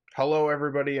Hello,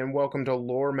 everybody, and welcome to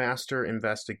Lore Master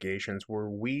Investigations, where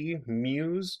we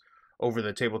muse over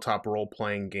the tabletop role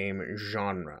playing game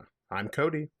genre. I'm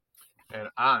Cody. And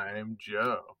I'm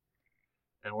Joe,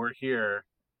 and we're here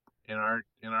in our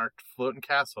floating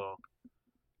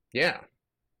Yeah,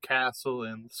 castle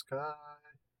in the sky.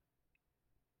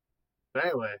 But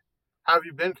anyway, how have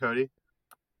you been, Cody?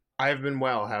 I've been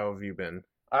well. How have you been?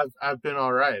 I've been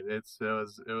all right. It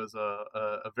was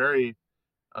a very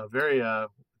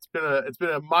it's been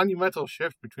a monumental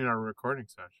shift between our recording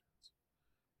sessions.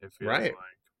 It feels Right.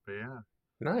 like, but yeah,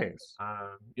 Nice.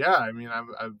 yeah. I mean, I've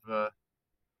been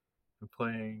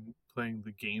playing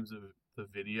the games of the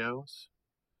videos.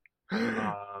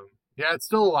 Yeah, it's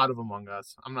still a lot of Among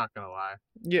Us. I'm not gonna lie,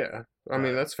 Yeah, I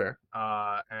mean, but that's fair.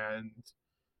 and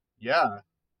yeah,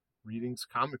 reading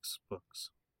comics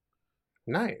books.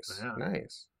 But Nice. yeah,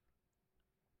 Nice.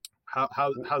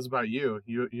 how's about you?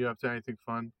 You up to anything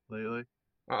fun lately?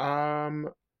 Um,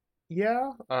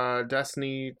 yeah,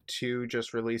 Destiny 2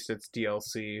 just released its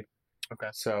DLC, Okay,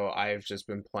 so I've just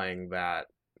been playing that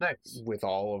nice. with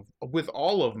all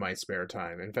of my spare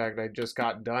time. In fact, I just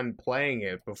got done playing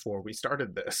it before we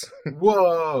started this.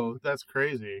 Whoa, that's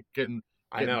crazy. I Getting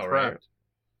know, right? prepped.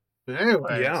 But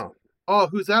anyways, Yeah. oh,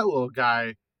 who's that little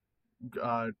guy?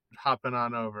 Hopping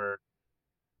on over.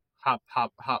 Hop,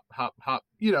 hop, hop, hop, hop.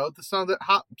 You know the sound that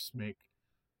hops make.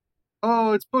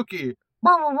 Oh, it's Bookie.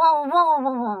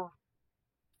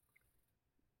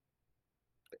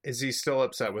 Is he still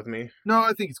upset with me? No,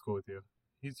 I think he's cool with you.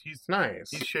 He's Nice.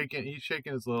 shaking he's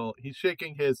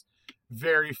shaking his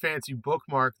very fancy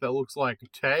bookmark that looks like a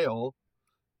tail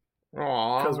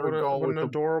Aw, because what an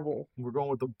adorable. we're going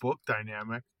with the book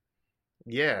dynamic.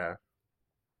 Yeah.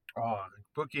 Oh,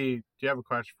 Bookie, do you have a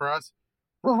question for us?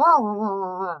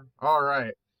 All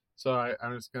right. So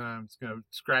I'm just gonna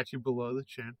scratch you below the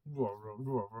chin.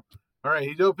 All right,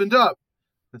 he's opened up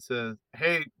and says,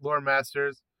 "Hey, Lore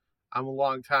Masters, I'm a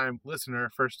long time listener,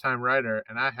 first time writer,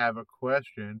 and I have a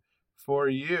question for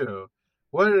you.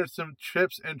 What are some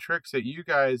tips and tricks that you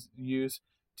guys use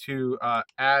to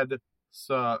add,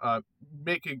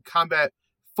 making combat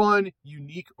fun,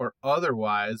 unique, or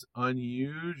otherwise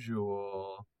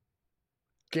unusual?"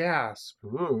 Gasp.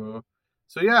 Ooh.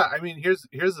 So yeah, I mean,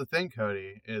 here's the thing,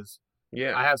 Cody. Is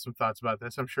Yeah. I have some thoughts about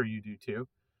this. I'm sure you do too.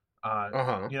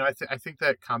 Uh-huh. I think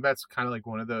that combat's kind of like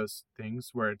one of those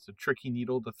things where it's a tricky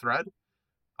needle to thread.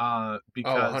 Oh,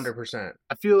 Because 100%.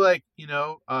 I feel like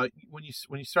when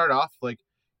you start off, like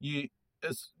you,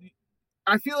 as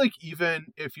I feel like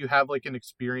even if you have like an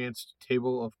experienced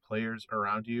table of players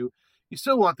around you, you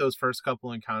still want those first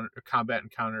couple combat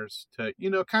encounters to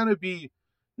kind of be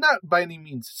not by any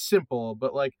means simple,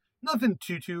 but like nothing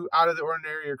too out of the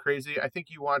ordinary or crazy. I think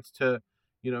you want to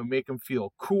make them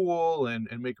feel cool and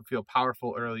make them feel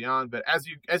powerful early on. But as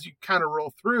you kind of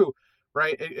roll through,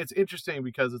 right, it's interesting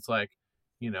because it's like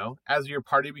as your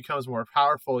party becomes more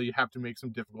powerful, you have to make some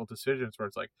difficult decisions where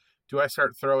it's like, do I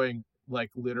start throwing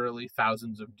like literally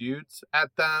thousands of dudes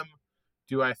at them?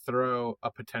 Do I throw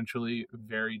a potentially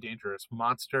very dangerous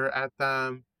monster at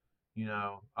them?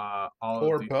 All of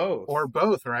Or the or both.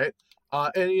 both, right?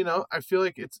 And I feel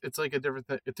like it's like a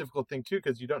difficult thing too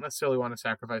because you don't necessarily want to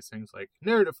sacrifice things like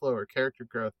narrative flow or character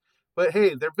growth. But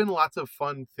hey, there've been lots of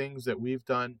fun things that we've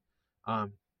done.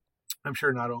 Um, I'm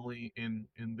sure not only in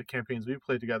the campaigns we've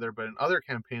played together, but in other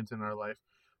campaigns in our life,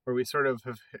 where we sort of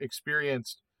have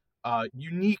experienced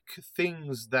unique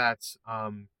things that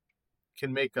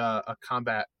can make a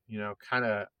combat, kind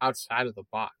of outside of the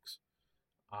box.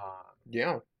 Uh,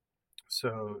 Yeah.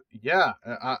 so yeah,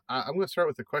 I'm going to start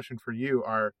with a question for you,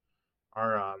 our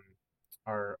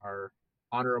our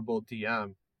honorable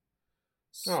DM.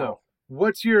 So, Oh.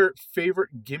 what's your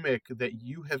favorite gimmick that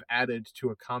you have added to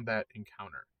a combat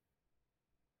encounter?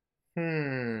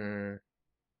 Hmm.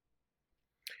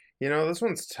 This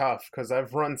one's tough because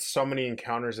I've run so many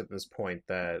encounters at this point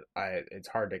that it's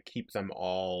hard to keep them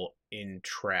all in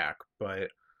track. But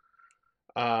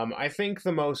I think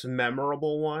the most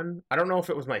memorable one, I don't know if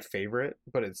it was my favorite,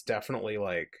 but it's definitely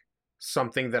like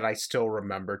something that I still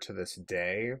remember to this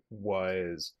day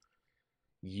was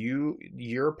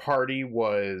your party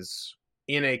was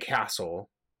in a castle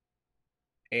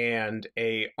and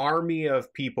a army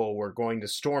of people were going to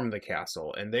storm the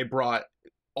castle, and they brought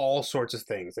all sorts of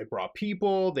things. They brought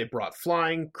people, they brought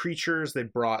flying creatures, they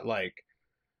brought like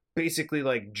basically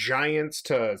like giants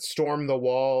to storm the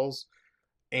walls,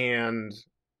 and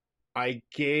I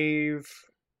gave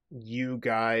you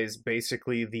guys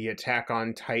basically the Attack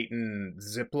on Titan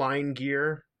zipline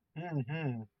gear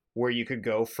Mm-hmm. where you could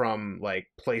go from like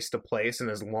place to place, and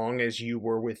as long as you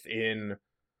were within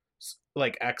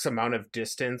like X amount of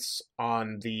distance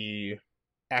on the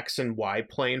X and Y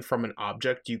plane from an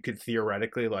object, you could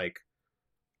theoretically like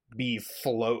be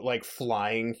float like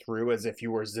flying through as if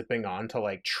you were zipping onto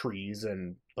like trees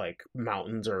and like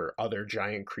mountains or other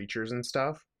giant creatures and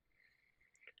stuff.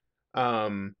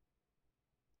 Um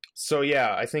so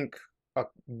yeah, I think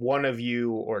one of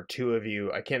you or two of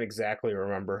you, I can't exactly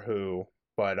remember who,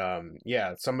 but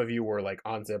yeah, some of you were like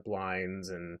on zip lines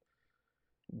and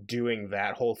doing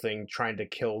that whole thing trying to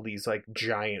kill these like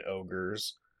giant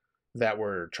ogres that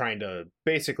were trying to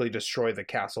basically destroy the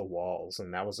castle walls,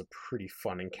 and that was a pretty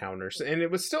fun encounter. And it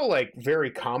was still like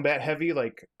very combat heavy.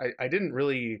 Like I didn't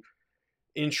really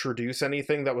introduce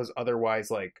anything that was otherwise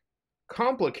like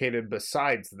complicated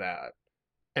besides that.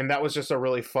 And that was just a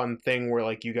really fun thing where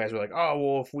like you guys were like, oh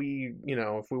well, if we,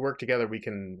 if we work together, we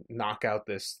can knock out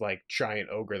this like giant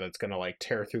ogre that's gonna like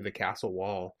tear through the castle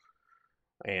wall.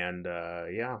 And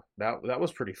yeah, that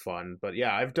was pretty fun. But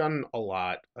yeah, I've done a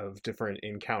lot of different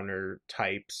encounter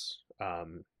types,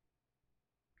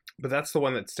 but that's the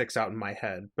one that sticks out in my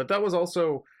head. But that was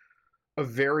also a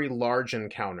very large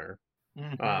encounter,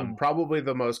 Mm-hmm. probably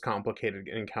the most complicated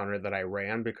encounter that I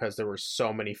ran because there were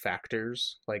so many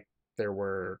factors. Like there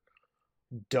were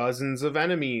dozens of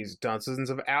enemies, dozens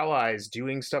of allies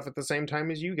doing stuff at the same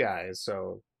time as you guys.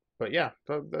 So, but yeah,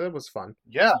 that was fun.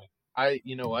 Yeah,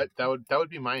 you know what, that would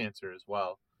be my answer as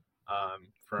well.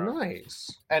 From Nice.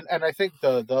 and I think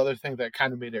the other thing that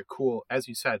kind of made it cool, as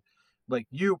you said, like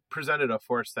you presented a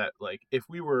force that like if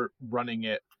we were running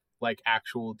it like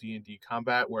actual D&D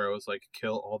combat where it was like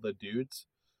kill all the dudes,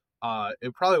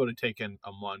 it probably would have taken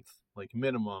a month like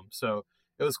minimum. So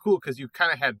it was cool because you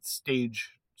kind of had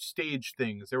stage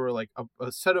things. There were like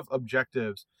a set of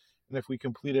objectives, and if we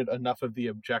completed enough of the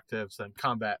objectives, then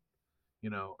combat,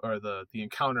 or the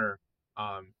encounter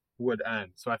would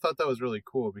end. So I thought that was really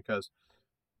cool because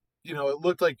it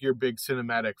looked like your big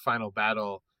cinematic final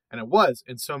battle, and it was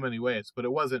in so many ways, but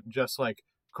it wasn't just like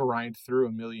grind through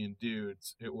a million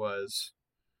dudes. It was,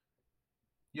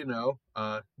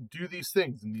 do these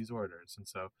things in these orders. And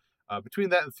so between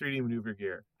that and 3D maneuver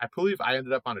gear, I believe I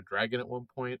ended up on a dragon at one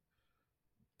point.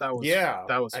 That was Yeah,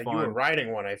 that was you were fun.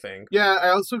 riding one, I think. Yeah, I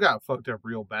also got fucked up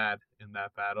real bad in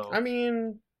that battle. I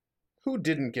mean, who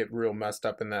didn't get real messed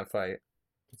up in that fight?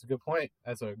 That's a good point.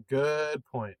 That's a good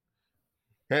point.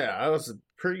 Yeah, that was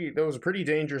a pretty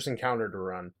dangerous encounter to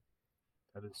run.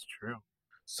 That is true.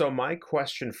 So my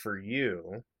question for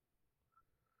you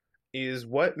is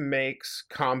what makes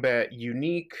combat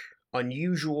unique,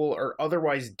 unusual, or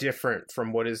otherwise different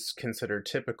from what is considered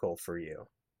typical for you?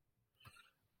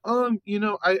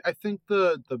 I think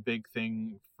the big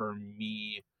thing for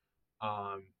me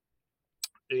um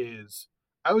is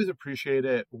I always appreciate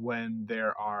it when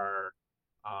there are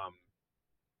um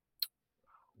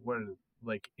what are,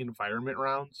 like environment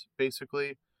rounds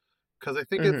basically, because I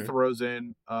think it Mm-hmm. throws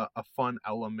in a fun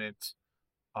element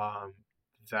um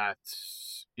that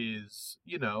is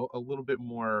um a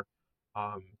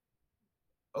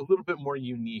little bit more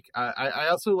unique. I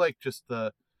also like just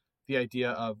the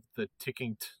idea of the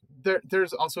ticking.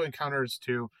 There's also encounters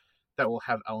too that will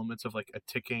have elements of like a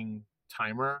ticking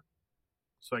timer.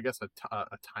 So I guess a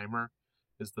timer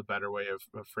is the better way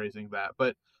of phrasing that.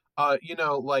 But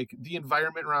like the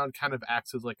environment round kind of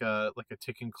acts as like a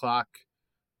ticking clock,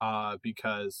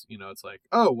 because it's like,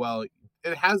 oh well,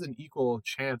 it has an equal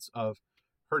chance of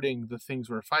hurting the things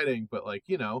we're fighting, but like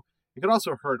it could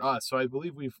also hurt us. So I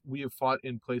believe we have fought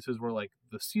in places where like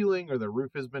the ceiling or the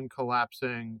roof has been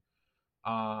collapsing.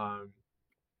 um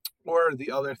or the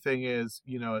other thing is,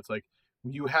 it's like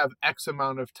you have X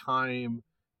amount of time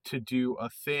to do a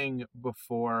thing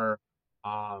before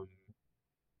um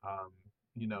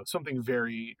something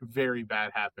very very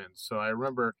bad happens. So I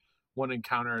remember one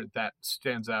encounter that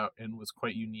stands out and was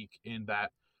quite unique in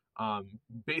that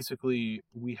basically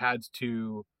we had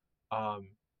to um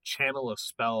channel a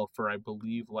spell for, I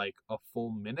believe, like a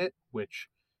full minute, which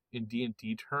in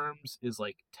D&D terms is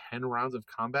like 10 rounds of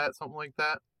combat, something like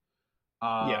that.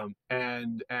 Yeah.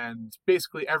 And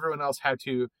basically everyone else had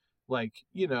to, like,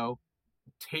 make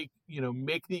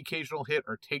the occasional hit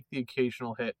or take the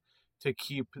occasional hit to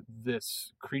keep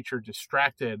this creature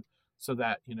distracted so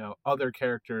that other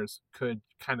characters could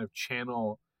kind of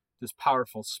channel this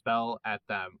powerful spell at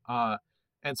them.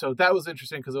 And so that was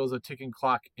interesting because it was a ticking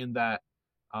clock in that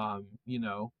um you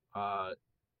know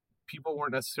people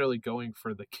weren't necessarily going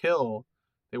for the kill,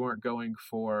 they weren't going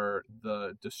for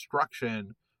the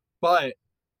destruction, but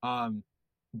um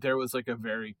there was like a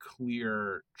very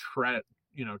clear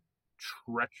you know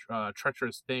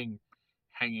treacherous thing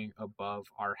hanging above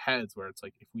our heads, where it's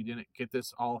like if we didn't get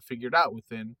this all figured out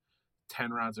within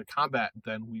 10 rounds of combat,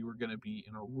 then we were going to be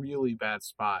in a really bad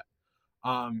spot.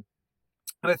 Um,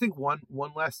 and I think one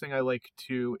last thing I like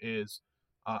too is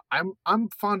I'm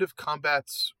fond of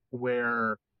combats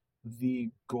where the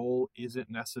goal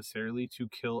isn't necessarily to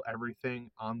kill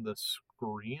everything on the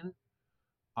screen.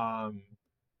 Um,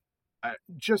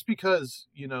 just because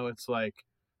it's like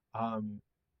um,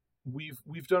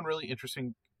 we've done really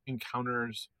interesting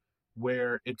encounters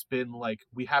where it's been like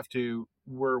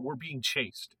we're being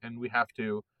chased and we have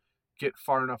to get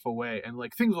far enough away, and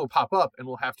like things will pop up and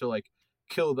we'll have to like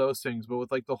kill those things, but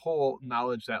with like the whole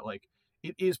knowledge that like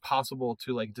it is possible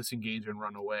to like disengage and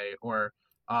run away, or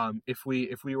if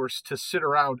we were to sit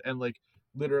around and like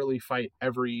literally fight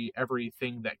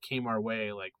everything that came our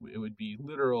way, like it would be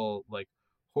literal like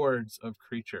hordes of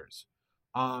creatures.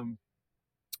 um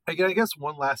Again, I guess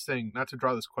one last thing, not to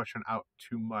draw this question out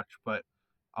too much, but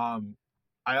um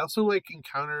I also like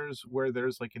encounters where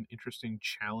there's like an interesting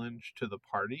challenge to the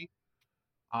party.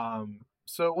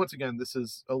 So once again, this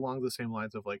is along the same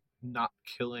lines of like not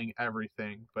killing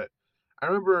everything, but I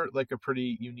remember like a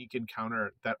pretty unique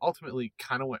encounter that ultimately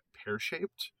kind of went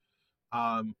pear-shaped.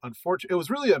 Unfortunate, it was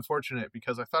really unfortunate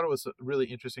because I thought it was a really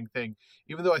interesting thing,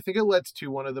 even though I think it led to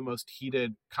one of the most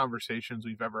heated conversations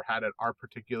we've ever had at our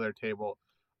particular table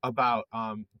about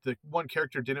the one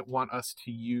character didn't want us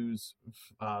to use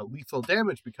lethal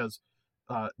damage because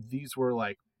these were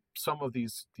like some of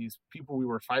these people we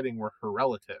were fighting were her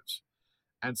relatives.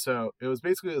 And so it was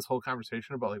basically this whole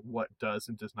conversation about like what does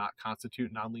and does not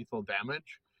constitute non-lethal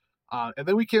damage. And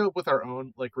then we came up with our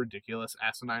own like ridiculous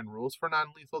asinine rules for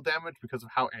non-lethal damage because of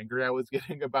how angry I was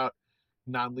getting about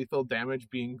non-lethal damage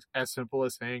being as simple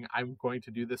as saying I'm going to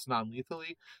do this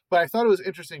non-lethally. But I thought it was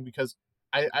interesting because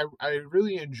I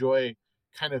really enjoy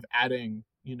kind of adding,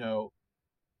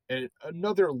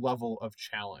 another level of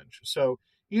challenge. So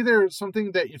either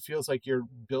something that it feels like you're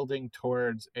building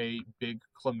towards a big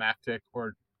climactic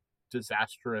or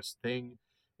disastrous thing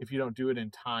if you don't do it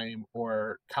in time,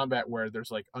 or combat where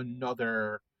there's like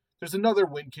another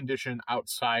win condition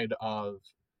outside of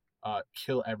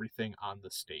kill everything on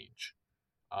the stage.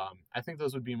 I think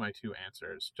those would be my two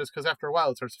answers, just because after a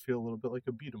while it starts to feel a little bit like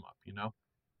a beat 'em up.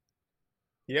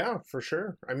 Yeah, for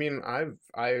sure. I mean,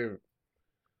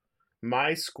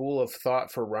 my school of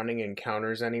thought for running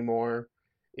encounters anymore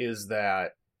is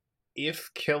that if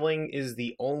killing is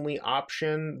the only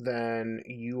option, then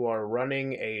you are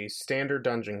running a standard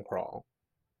dungeon crawl.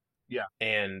 Yeah.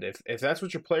 And if that's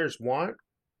what your players want,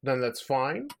 then that's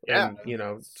fine. Yeah, And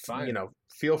it's fine.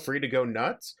 feel free to go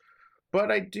nuts.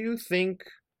 But I do think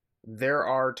there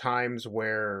are times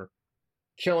where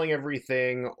killing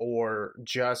everything or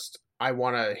just I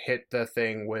want to hit the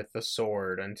thing with the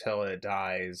sword until it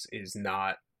dies is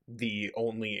not the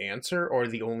only answer or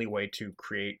the only way to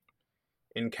create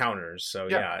encounters. So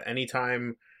yeah,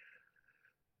 anytime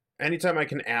I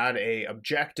can add a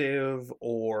objective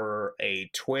or a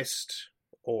twist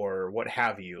or what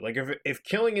have you. Like if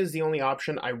killing is the only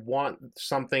option, I want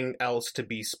something else to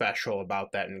be special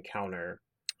about that encounter.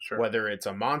 Sure. Whether it's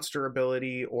a monster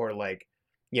ability or like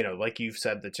like you've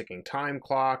said, the ticking time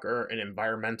clock or an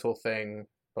environmental thing.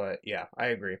 But yeah, I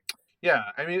agree. Yeah,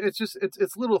 I mean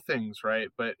it's little things, right?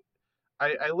 But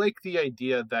I like the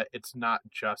idea that it's not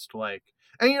just like,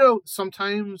 and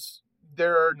sometimes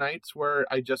there are nights where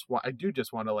I do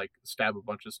just want to like stab a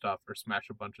bunch of stuff or smash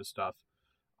a bunch of stuff.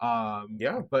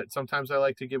 Yeah. But sometimes I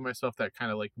like to give myself that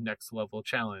kind of like next level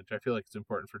challenge. I feel like it's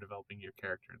important for developing your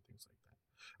character and things like that.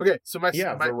 Okay, so my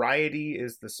variety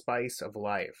is the spice of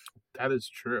life. That is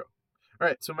true. All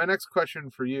right, so my next question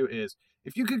for you is,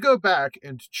 if you could go back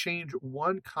and change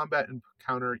one combat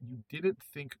encounter you didn't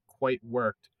think quite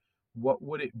worked, what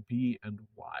would it be and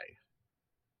why?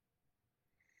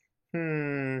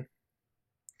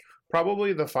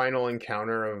 Probably the final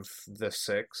encounter of the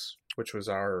 6, which was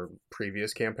our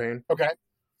previous campaign. Okay.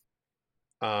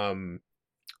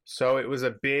 So it was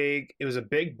a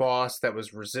big boss that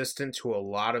was resistant to a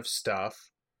lot of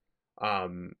stuff.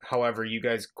 However, you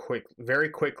guys very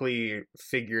quickly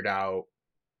figured out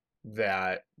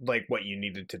that like what you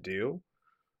needed to do.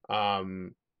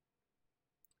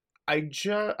 I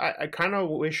kind of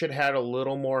wish it had a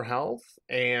little more health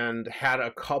and had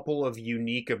a couple of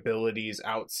unique abilities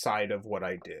outside of what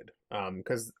I did.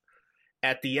 Because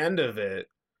at the end of it,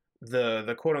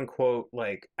 the quote unquote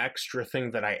like extra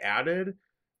thing that I added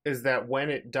is that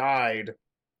when it died,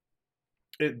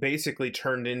 it basically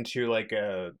turned into like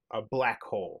a black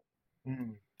hole.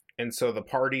 Mm. And so the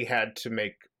party had to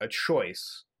make a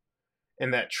choice.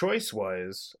 And that choice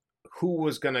was who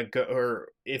was going to go, or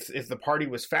if the party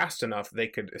was fast enough, they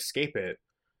could escape it,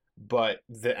 but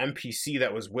the NPC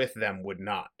that was with them would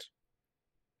not.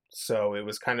 So it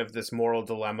was kind of this moral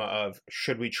dilemma of,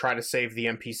 should we try to save the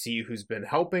NPC who's been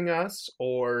helping us,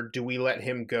 or do we let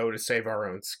him go to save our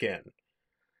own skin?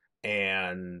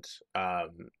 And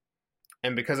um,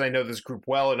 and because I know this group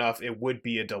well enough, it would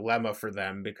be a dilemma for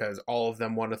them because all of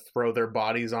them want to throw their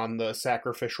bodies on the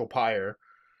sacrificial pyre.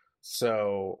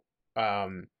 So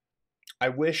um, I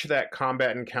wish that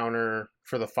combat encounter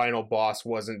for the final boss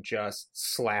wasn't just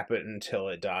slap it until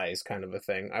it dies kind of a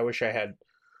thing. I wish I had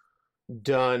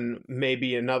done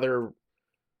maybe another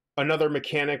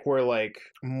mechanic where like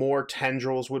more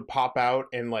tendrils would pop out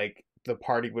and like the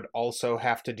party would also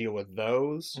have to deal with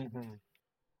those. Mm-hmm.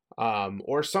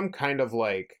 Or some kind of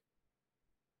like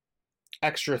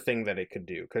extra thing that it could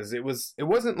do, because it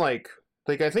wasn't like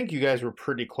I think you guys were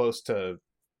pretty close to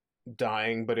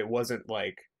dying, but it wasn't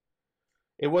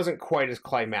quite as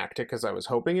climactic as I was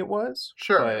hoping it was.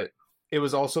 Sure. But it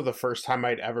was also the first time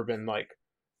I'd ever been like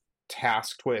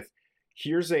tasked with,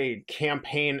 here's a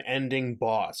campaign ending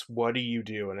boss, what do you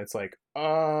do? And it's like,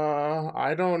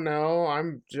 I don't know,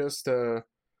 I'm just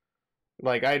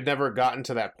like, I'd never gotten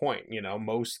to that point.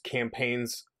 Most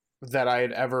campaigns that I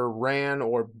had ever ran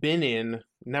or been in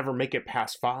never make it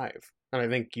past 5, and I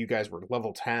think you guys were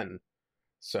level 10.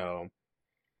 So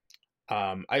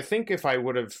I think if I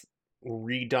would have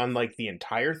redone like the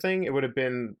entire thing, it would have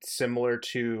been similar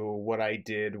to what I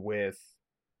did with,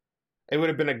 it would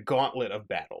have been a gauntlet of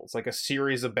battles, like a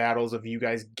series of battles of you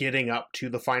guys getting up to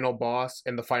the final boss,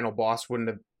 and the final boss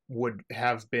would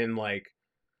have been like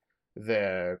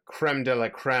the creme de la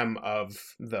creme of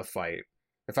the fight.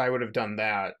 If I would have done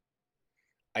that,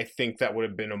 I think that would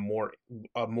have been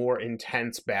a more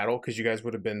intense battle, because you guys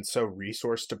would have been so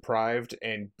resource deprived,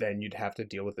 and then you'd have to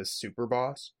deal with this super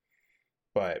boss.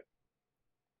 But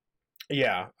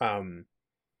yeah,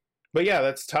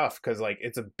 that's tough, because like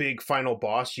it's a big final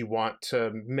boss. You want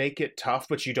to make it tough,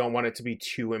 but you don't want it to be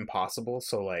too impossible.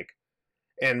 So like,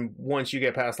 and once you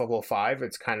get past level 5,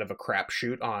 it's kind of a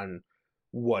crapshoot on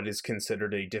what is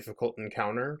considered a difficult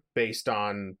encounter based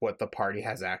on what the party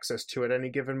has access to at any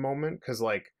given moment. Because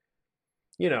like,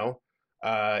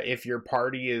 if your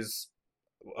party is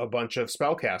a bunch of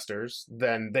spellcasters,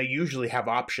 then they usually have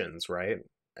options, right?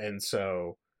 And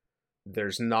so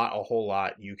there's not a whole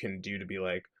lot you can do to be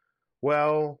like,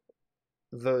 well,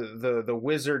 the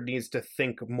wizard needs to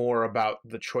think more about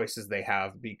the choices they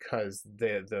have because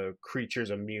the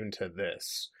creature's immune to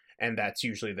this, and that's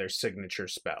usually their signature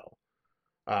spell.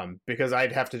 Because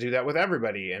I'd have to do that with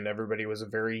everybody, and everybody was a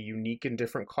very unique and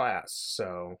different class.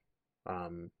 So,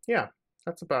 yeah,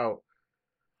 that's about.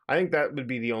 I think that would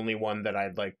be the only one that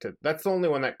I'd like to. That's the only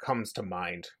one that comes to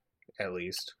mind, at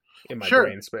least in my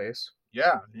brain space.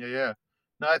 Yeah.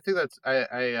 No, I think that's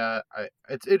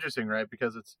it's interesting, right?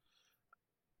 Because it's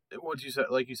what you said,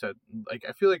 like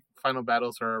I feel like final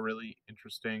battles are a really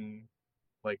interesting,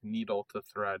 like, needle to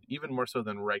thread, even more so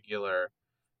than regular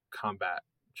combat,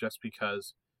 just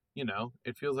because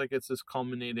it feels like it's this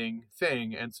culminating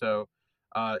thing. And so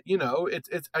I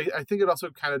think it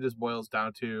also kind of just boils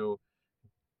down to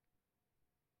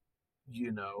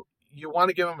you want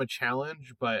to give them a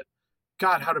challenge, but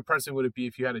God, how depressing would it be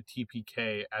if you had a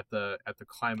TPK at the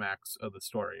climax of the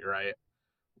story, right?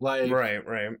 Like, right.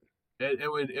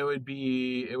 It would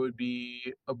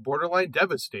be a borderline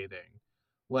devastating.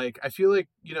 Like, I feel like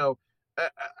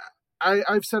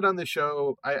I've said on the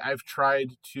show, I've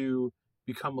tried to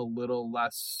become a little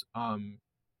less what's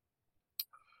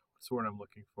the word I'm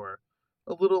looking for?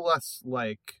 A little less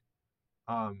like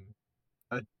a,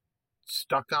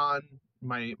 stuck on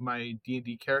my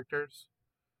D&D characters,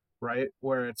 right?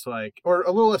 Where it's like, or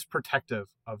a little less protective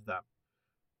of them,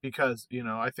 because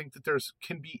I think that there's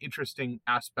can be interesting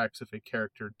aspects if a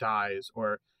character dies,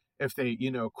 or if they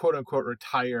quote unquote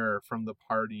retire from the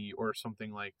party or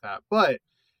something like that. But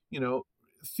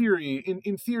theory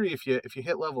in theory, if you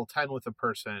hit level 10 with a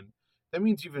person, that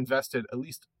means you've invested a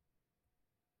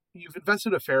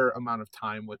fair amount of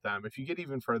time with them. If you get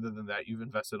even further than that, you've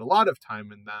invested a lot of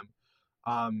time in them.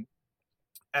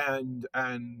 And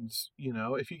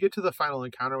if you get to the final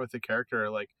encounter with the character,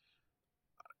 like,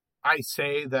 I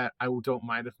say that I don't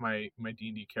mind if my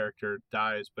D&D character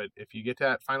dies, but if you get to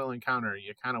that final encounter,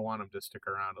 you kind of want them to stick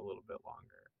around a little bit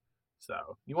longer.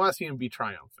 So you want to see him be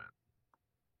triumphant.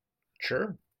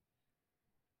 Sure.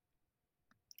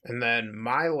 And then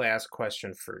my last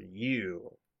question for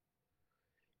you: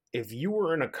 if you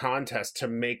were in a contest to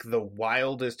make the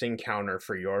wildest encounter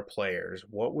for your players,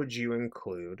 what would you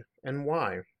include and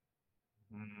why?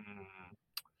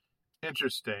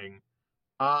 Interesting.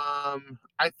 I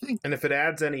think, and if it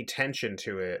adds any tension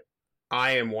to it,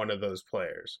 I am one of those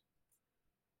players.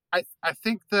 I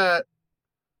think that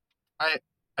I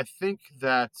I think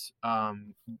that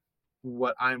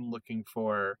what I'm looking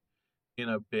for in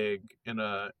a big in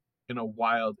a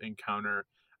wild encounter,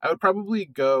 I would probably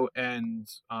go and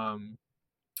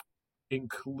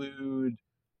include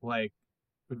like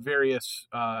various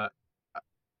I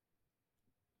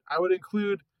would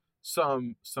include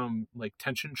some like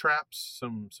tension traps,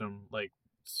 some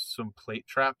plate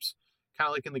traps, kind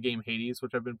of like in the game Hades,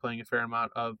 which I've been playing a fair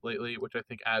amount of lately, which I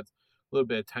think adds a little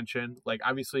bit of tension. Like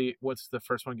obviously, once the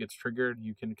first one gets triggered,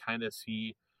 you can kind of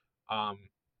see um,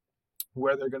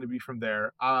 where they're going to be from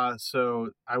there.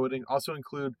 So I would also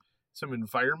include some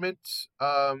environment,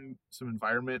 some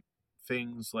environment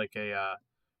things like a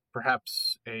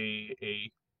perhaps a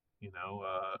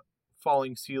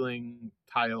falling ceiling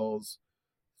tiles,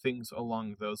 things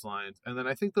along those lines. And then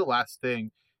I think the last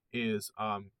thing is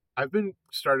I've been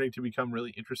starting to become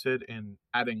really interested in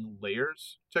adding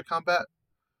layers to combat.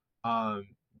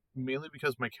 Um, Mainly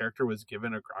because my character was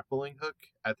given a grappling hook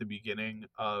at the beginning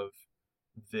of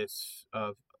this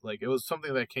of like it was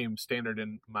something that came standard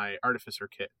in my artificer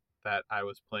kit that I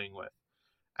was playing with.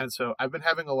 And so I've been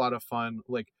having a lot of fun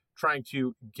like trying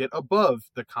to get above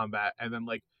the combat and then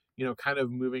like, kind of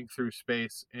moving through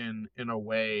space in a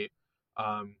way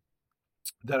um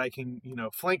that I can,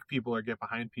 flank people or get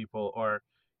behind people or,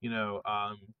 you know,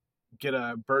 um get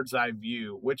a bird's eye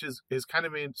view, which is kind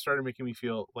of started making me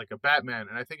feel like a Batman.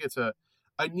 And I think it's a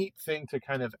neat thing to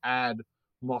kind of add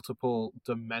multiple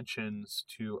dimensions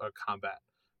to a combat.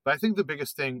 But I think the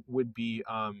biggest thing would be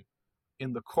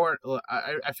in the court.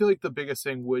 I feel like the biggest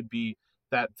thing would be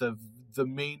that the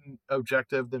main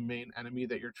objective, the main enemy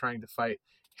that you're trying to fight,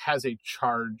 has a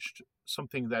charged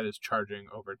something that is charging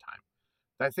over time.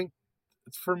 I think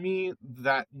for me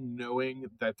that knowing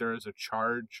that there is a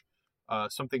charge,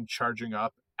 something charging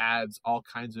up, adds all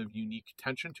kinds of unique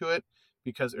tension to it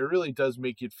because it really does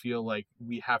make it feel like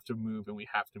we have to move and we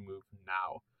have to move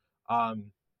now.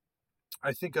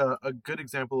 I think a good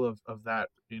example of that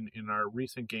in our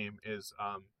recent game is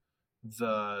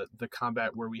the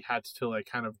combat where we had to like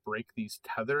kind of break these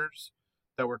tethers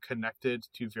that were connected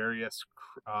to various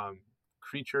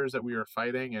creatures that we were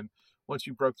fighting, and once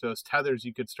you broke those tethers,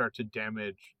 you could start to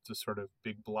damage the sort of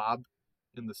big blob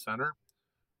in the center.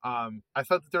 I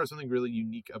thought that there was something really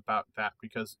unique about that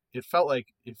because it felt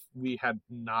like if we had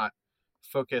not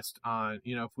focused on,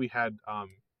 if we had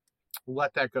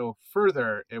let that go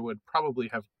further, it would probably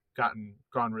have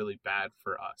gone really bad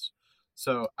for us.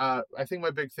 So I think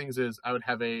my big things is I would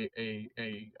have a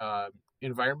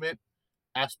environment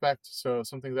aspect, so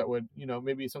something that would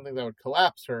maybe something that would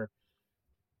collapse or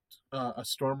a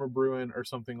storm of bruin or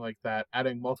something like that,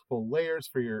 adding multiple layers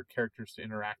for your characters to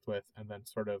interact with, and then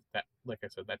sort of that, like I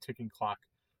said, that ticking clock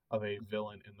of a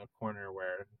villain in the corner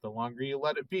where the longer you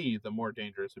let it be, the more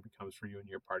dangerous it becomes for you and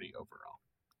your party overall.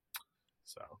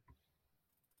 So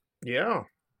Yeah.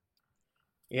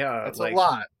 Yeah, that's a like,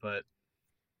 lot, but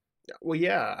well,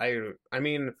 yeah, I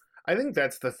mean, I think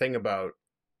that's the thing about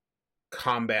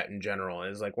combat in general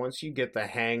is like once you get the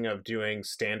hang of doing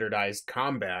standardized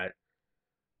combat,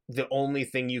 the only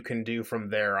thing you can do from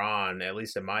there on, at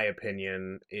least in my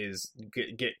opinion, is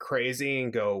get crazy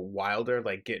and go wilder,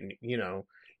 like getting,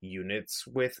 units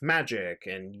with magic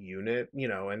and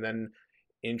and then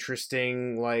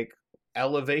interesting like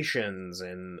elevations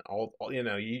and all,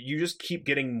 you just keep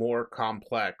getting more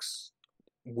complex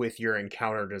with your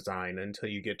encounter design until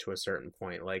you get to a certain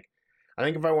point. Like, I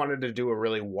think if I wanted to do a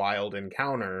really wild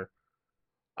encounter,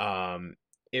 um,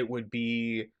 it would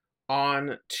be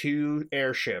on two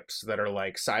airships that are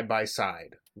like side by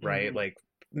side, right? mm-hmm. Like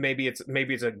maybe it's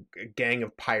a gang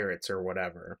of pirates or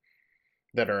whatever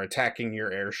that are attacking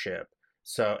your airship.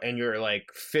 So, and you're like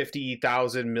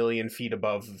 50,000 million feet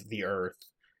above the earth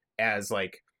as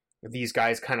like these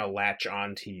guys kind of latch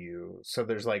onto you. So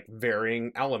there's like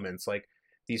varying elements. Like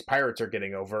these pirates are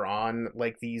getting over on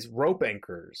like these rope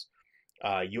anchors.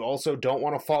 You also don't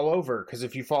want to fall over because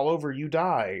if you fall over, you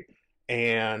die.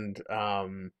 And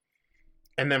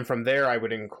then from there, I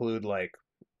would include like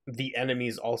the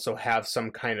enemies also have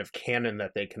some kind of cannon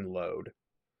that they can load.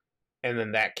 And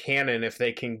then that cannon, if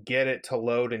they can get it to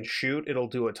load and shoot, it'll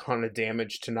do a ton of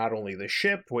damage to not only the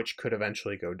ship, which could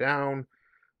eventually go down,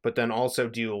 but then also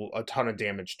do a ton of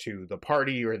damage to the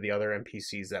party or the other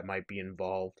NPCs that might be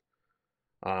involved.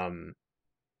 Um,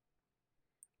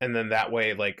 and then that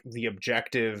way, like, the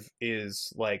objective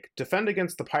is, like, defend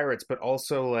against the pirates, but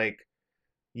also, like,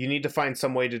 you need to find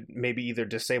some way to maybe either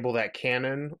disable that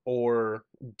cannon or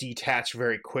detach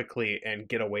very quickly and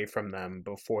get away from them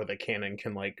before the cannon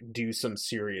can, like, do some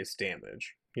serious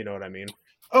damage. You know what I mean?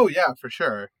 Oh, yeah, for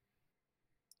sure.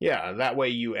 Yeah, that way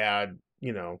you add,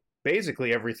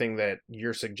 basically everything that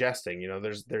you're suggesting.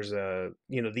 There's a,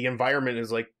 the environment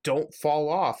is like, don't fall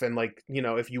off, and like,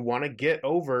 if you want to get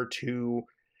over to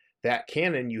that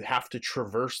cannon, you have to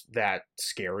traverse that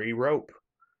scary rope,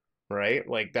 right?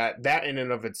 Like that in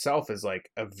and of itself is like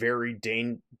a very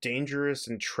dangerous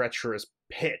and treacherous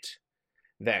pit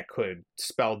that could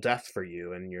spell death for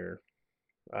you and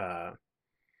uh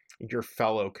your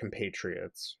fellow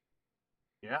compatriots.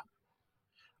 Yeah.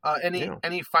 Yeah.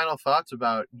 Any final thoughts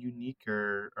about unique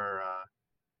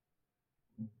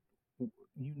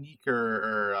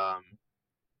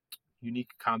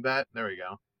combat? There we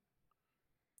go.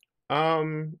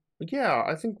 Yeah,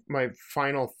 I think my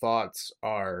final thoughts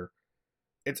are,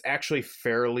 it's actually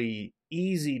fairly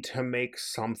easy to make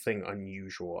something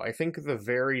unusual. I think the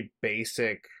very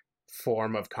basic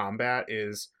form of combat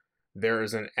is there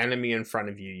is an enemy in front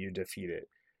of you, you defeat it.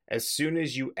 As soon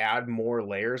as you add more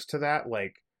layers to that,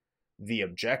 like the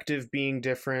objective being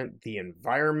different, the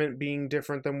environment being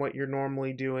different than what you're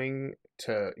normally doing,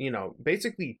 to,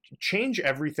 basically change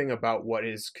everything about what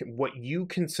you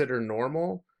consider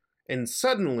normal, and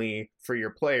suddenly for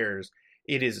your players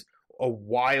it is a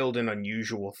wild and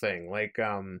unusual thing. Like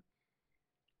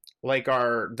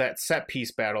our that set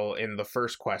piece battle in the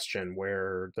first question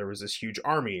where there was this huge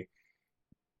army.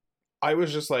 I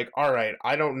was just like, all right,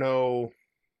 I don't know,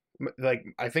 like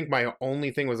I think my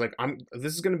only thing was like,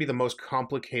 this is going to be the most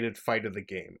complicated fight of the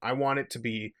game. I want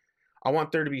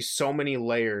there to be so many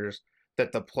layers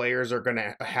that the players are going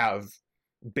to have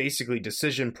basically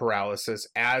decision paralysis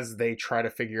as they try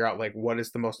to figure out like what is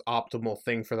the most optimal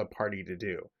thing for the party to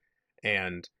do.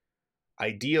 And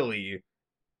ideally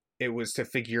it was to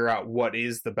figure out what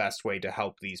is the best way to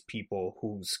help these people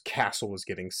whose castle was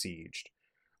getting sieged.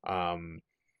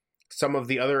 Some of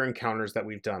the other encounters that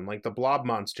we've done, like the blob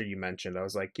monster you mentioned, I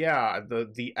was like, yeah,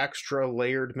 the extra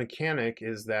layered mechanic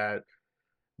is that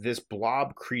this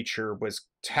blob creature was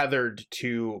tethered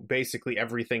to basically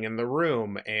everything in the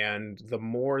room, and the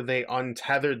more they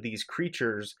untethered these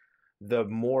creatures, the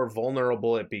more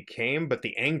vulnerable it became, but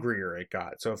the angrier it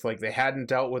got. So if like they hadn't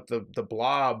dealt with the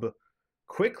blob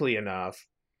quickly enough,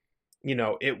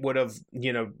 it would have,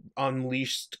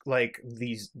 unleashed like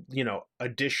these,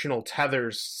 additional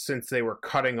tethers, since they were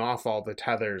cutting off all the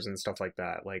tethers and stuff like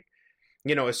that. Like,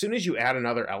 as soon as you add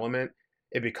another element,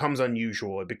 it becomes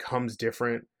unusual, it becomes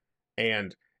different,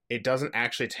 and it doesn't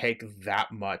actually take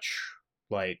that much,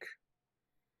 like,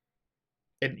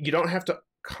 you don't have to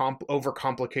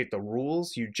overcomplicate the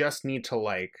rules. You just need to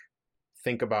like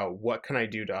think about what can I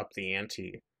do to up the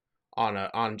ante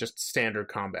on just standard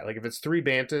combat. Like if it's three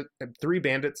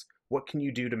bandits, what can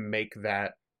you do to make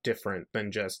that different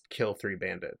than just kill three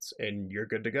bandits and you're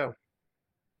good to go?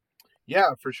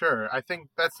 Yeah, for sure. I think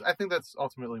that's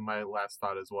ultimately my last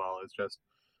thought as well. Is just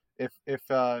if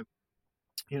over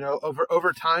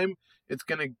time it's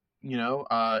gonna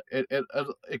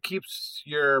it keeps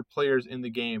your players in the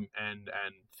game and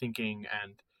thinking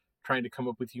and trying to come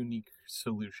up with unique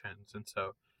solutions. And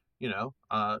so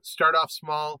start off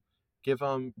small, give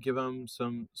them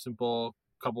some simple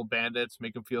couple bandits,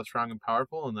 make them feel strong and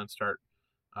powerful, and then start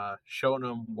showing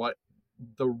them what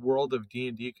the world of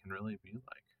D&D can really be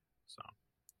like. So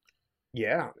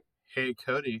Yeah. hey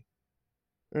Cody,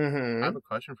 I have Mm-hmm. a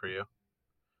question for you.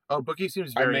 Oh, Bookie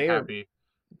seems I very may have. happy,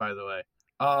 by the way.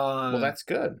 Well, that's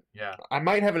good. Yeah. I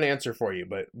might have an answer for you,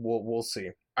 but we'll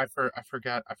see. I forgot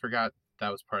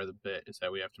that was part of the bit, is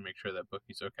that we have to make sure that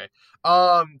Bookie's okay.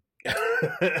 Um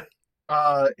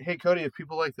hey Cody, if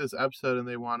people like this episode and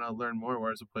they want to learn more,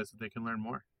 where's a place that they can learn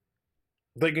more?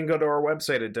 They can go to our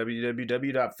website at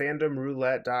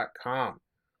www.fandomroulette.com,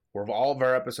 where all of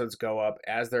our episodes go up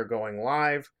as they're going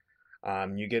live.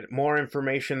 You get more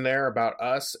information there about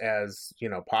us as,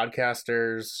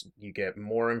 podcasters. You get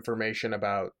more information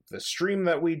about the stream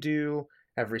that we do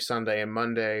every Sunday and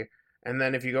Monday. And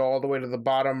then if you go all the way to the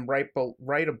bottom, right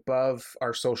above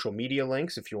our social media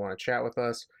links, if you want to chat with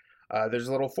us, there's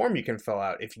a little form you can fill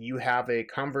out if you have a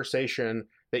conversation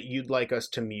that you'd like us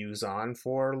to muse on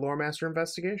for Lore Master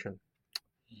Investigation.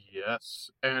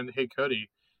 Yes. And hey Cody,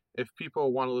 if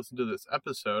people want to listen to this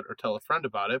episode or tell a friend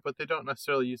about it, but they don't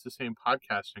necessarily use the same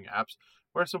podcasting apps,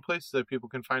 where are some places that people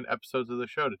can find episodes of the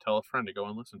show to tell a friend to go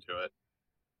and listen to it?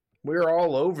 We're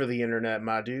all over the internet,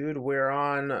 my dude. We're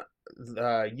on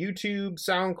YouTube,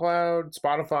 SoundCloud,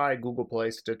 Spotify, Google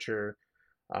Play, Stitcher.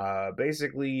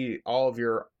 Basically, all of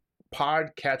your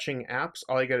pod catching apps.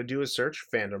 All you got to do is search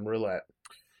Fandom Roulette.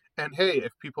 And hey,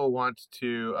 if people want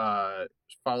to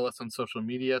follow us on social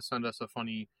media, send us a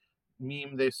funny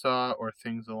meme they saw or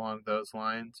things along those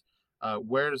lines,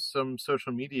 where's some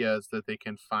social medias that they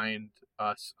can find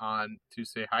us on to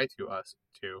say hi to us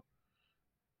to?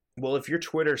 Well, if you're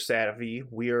Twitter savvy,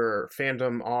 we're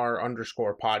fandom r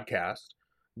underscore podcast.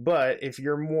 But if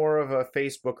you're more of a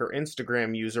Facebook or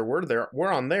Instagram user, we're there.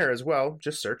 We're on there as well.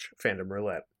 Just search Fandom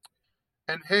Roulette.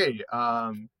 And hey,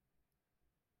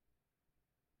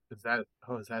 is that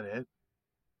it?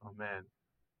 Oh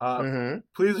man.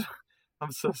 Please,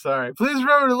 I'm so sorry. Please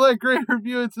remember to like, rate,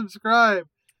 review, and subscribe.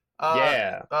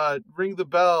 Yeah. Ring the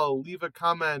bell, leave a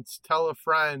comment, tell a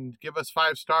friend, give us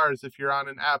 5 stars if you're on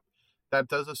an app that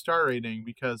does a star rating,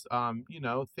 because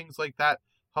things like that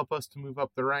help us to move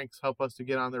up the ranks, help us to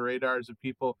get on the radars of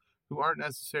people who aren't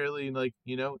necessarily in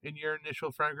your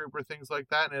initial friend group or things like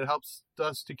that, and it helps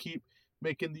us to keep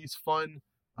making these fun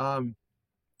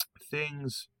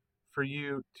things for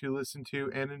you to listen to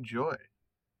and enjoy.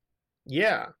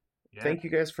 Yeah. Thank you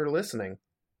guys for listening.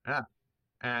 Yeah.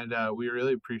 And we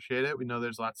really appreciate it. We know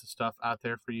there's lots of stuff out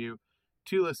there for you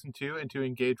to listen to and to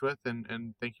engage with. And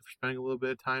thank you for spending a little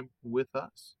bit of time with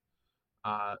us.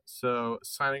 So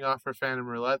signing off for Fandom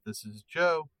Roulette, this is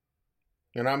Joe.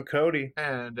 And I'm Cody.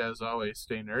 And as always,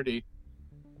 stay nerdy.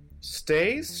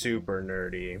 Stay super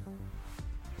nerdy.